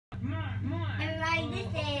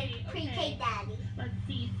pre-K daddy. Let's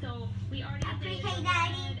see. So we already did pre-K the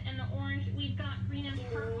daddy. red and the orange. We've got green and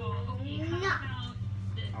purple. Okay, how No. about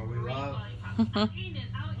this? Are we green live? lollipop? I'll eat it.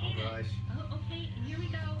 I'll Oh eat it. gosh. Oh, okay. Here we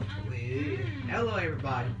go. Hello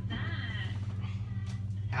everybody. That.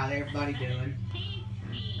 How's everybody doing?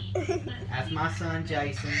 Tasty. That's my son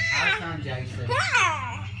Jason. Our son Jason.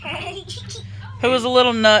 Who was a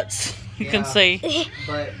little nuts, you can Yeah. see.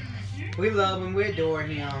 But we love him, we adore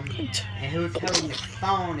him. And who's holding the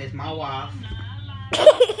phone is my wife.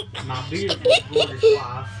 My beautiful, gorgeous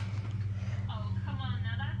wife. Oh, come on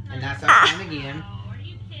now. That's not. And that's our son again. Oh, are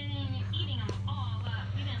you kidding? You're eating them all up.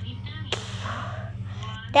 We didn't leave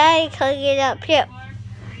any. Daddy, cook it up here.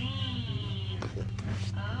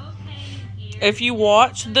 If you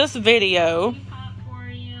watch this video,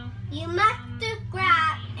 You must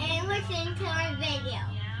subscribe and listen to our video.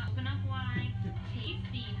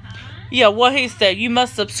 yeah, what he said, you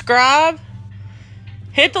must subscribe,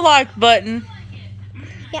 hit the like button,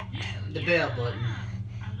 The bell button.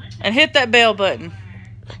 and hit that bell button.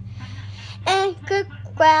 And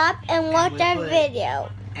subscribe and watch we'll our put-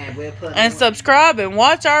 video. And we'll put And more, subscribe and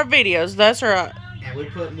watch our videos. That's right. and we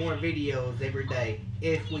put more videos every day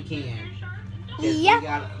if we can. 'Cause Yeah.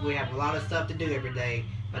 we have a lot of stuff to do every day.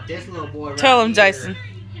 But this little boy right Tell him, here, Jason.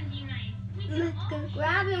 You must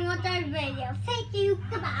subscribe and watch our video. Thank you.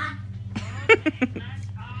 Goodbye.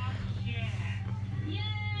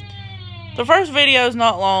 The first video is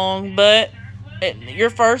not long, but your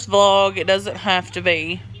first vlog, it doesn't have to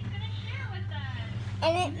be.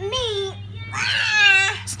 And it's me.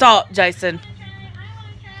 Stop, Jason.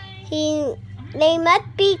 They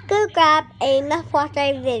must be subscribed and must watch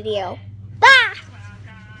our video. Bye.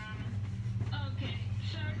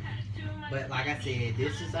 But like I said,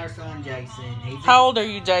 this is our son Jason. He's How old are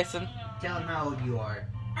you, Jason? Tell him how old you are.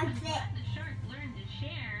 I'm 6.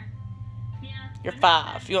 You're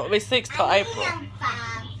 5. You won't be 6 till I April. think I'm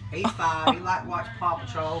 5. He's 5. He like to watch Paw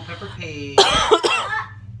Patrol, Peppa Pig.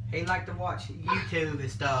 He like to watch YouTube and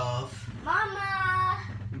stuff. Mama.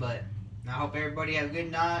 But I hope everybody have a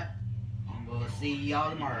good night. And we'll see y'all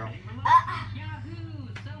tomorrow.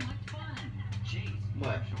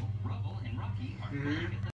 What?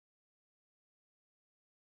 Mm-hmm.